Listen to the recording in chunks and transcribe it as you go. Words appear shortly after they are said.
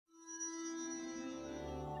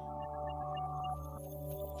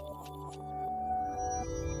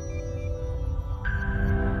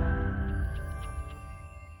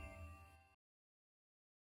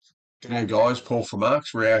G'day guys, Paul from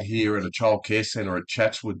Marks. We're out here at a childcare centre at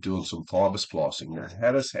Chatswood doing some fibre splicing. They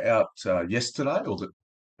had us out yesterday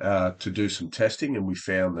to do some testing, and we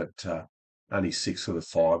found that only 6 of the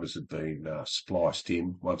fibres had been spliced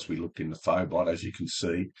in. Once we looked in the FOBOT, as you can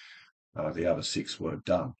see, the other 6 weren't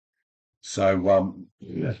done. So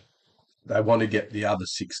yeah, they want to get the other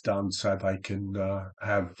 6 done so they can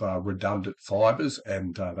have redundant fibres,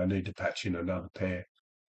 and they need to patch in another pair.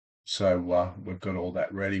 So we've got all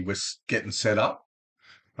that ready. We're getting set up.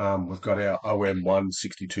 We've got our OM1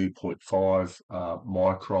 62.5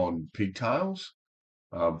 micron pigtails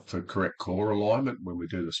for correct core alignment when we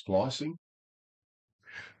do the splicing.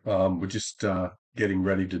 We're just getting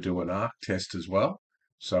ready to do an arc test as well.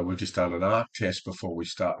 So we've just done an arc test before we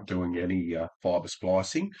start doing any fibre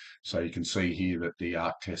splicing. So you can see here that the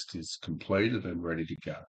arc test is completed and ready to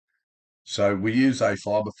go. So we use a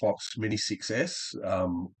FibreFox Mini 6S.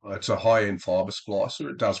 It's a high-end fibre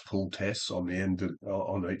splicer. It does pull tests on the end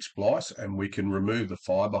on each splice, and we can remove the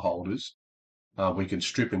fibre holders. We can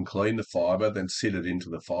strip and clean the fibre, then sit it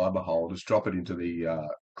into the fibre holders, drop it into the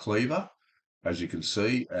cleaver, as you can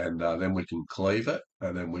see, and then we can cleave it,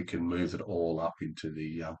 and then we can move it all up into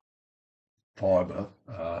the fibre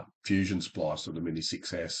fusion splicer, the Mini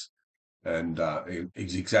 6S, and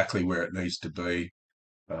it's exactly where it needs to be.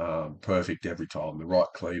 Perfect every time. The right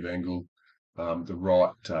cleave angle, the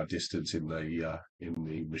right distance in the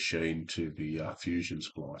machine to the fusion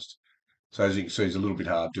spliced. So as you can see, it's a little bit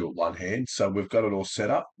hard to do it one hand. So we've got it all set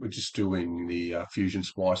up. We're just doing the fusion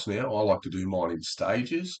splice now. I like to do mine in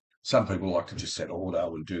stages. Some people like to just set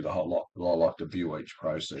auto and do the whole lot, but I like to view each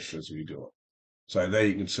process as we do it. So there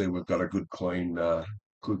you can see we've got a good clean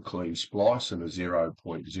splice and a 0.02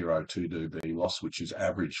 dB loss, which is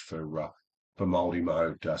average for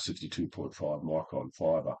multi-mode 62.5 micron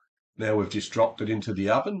fibre. Now we've just dropped it into the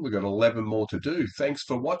oven. We've got 11 more to do. Thanks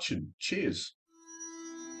for watching. Cheers.